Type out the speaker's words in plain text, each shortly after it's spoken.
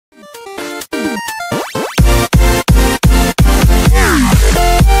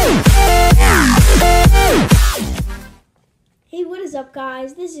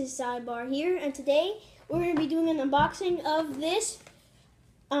is Sidebar here, and today we're going to be doing an unboxing of this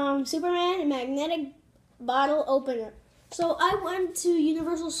Superman magnetic bottle opener. So I went to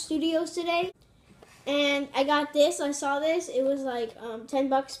Universal Studios today, and I got this. I saw this. It was like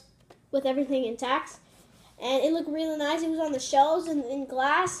 $10 with everything intact, and it looked really nice. It was on the shelves in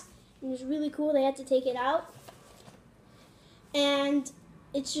glass. It was really cool. They had to take it out, and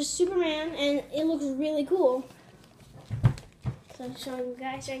it's just Superman, and it looks really cool. So I'm showing you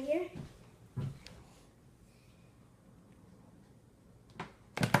guys right here.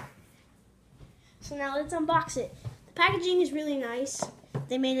 So now let's unbox it. The packaging is really nice.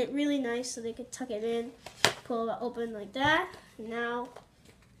 They made it really nice so they could tuck it in, pull it open like that. Now,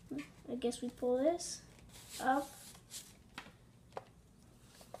 I guess we pull this up.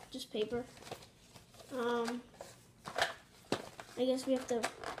 Just paper. I guess we have to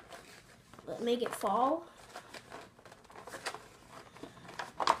make it fall.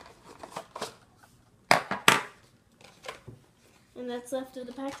 And that's left of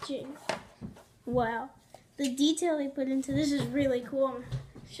the packaging. Wow. The detail they put into this is really cool. I'm going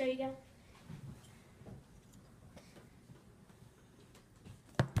to show you guys.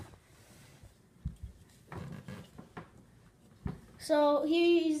 So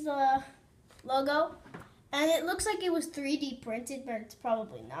here is the logo. And it looks like it was 3D printed, but it's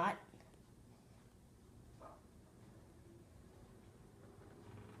probably not.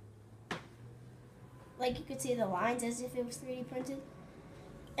 Like you could see the lines as if it was 3D printed.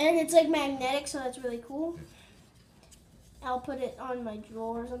 And it's like magnetic, so that's really cool. I'll put it on my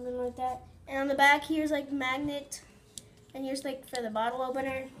drawer or something like that. And on the back, here's like magnet. And here's like for the bottle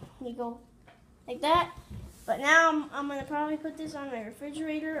opener. You go like that. But now I'm going to probably put this on my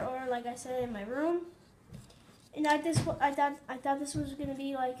refrigerator or like I said in my room. And I thought this was going to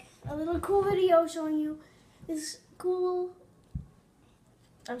be like a little cool video showing you this cool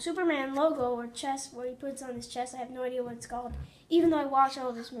Superman logo or chest where he puts on his chest. I have no idea what it's called, even though I watch all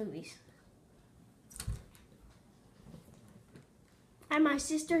of his movies. I have my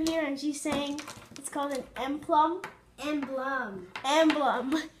sister here, and she's saying it's called an emblem.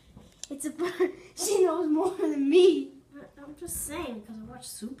 Emblem. It's a. She knows more than me. I'm just saying because I watch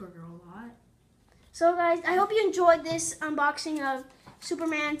Supergirl a lot. So guys, I hope you enjoyed this unboxing of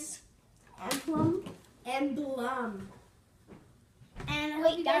Superman's Emblem. And I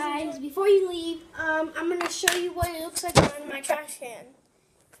hope you guys enjoyed. Before you leave, I'm going to show you what it looks like on my trash can.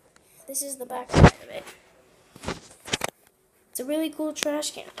 This is the back side of it. It's a really cool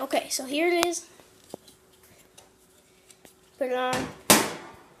trash can. Okay, so here it is. Put it on.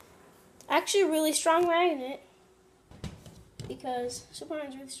 Actually, a really strong magnet because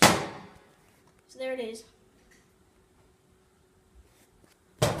Superman's really strong. So there it is.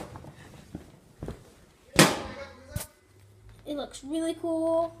 It looks really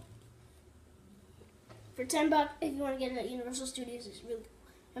cool. For $10, if you want to get it at Universal Studios, it's really cool.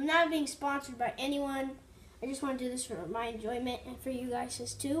 I'm not being sponsored by anyone. I just want to do this for my enjoyment and for you guys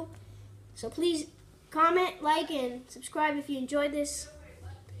too. So please comment, like, and subscribe if you enjoyed this.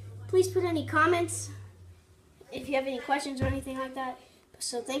 Please put any comments if you have any questions or anything like that.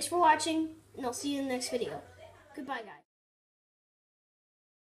 So thanks for watching, and I'll see you in the next video. Goodbye, guys.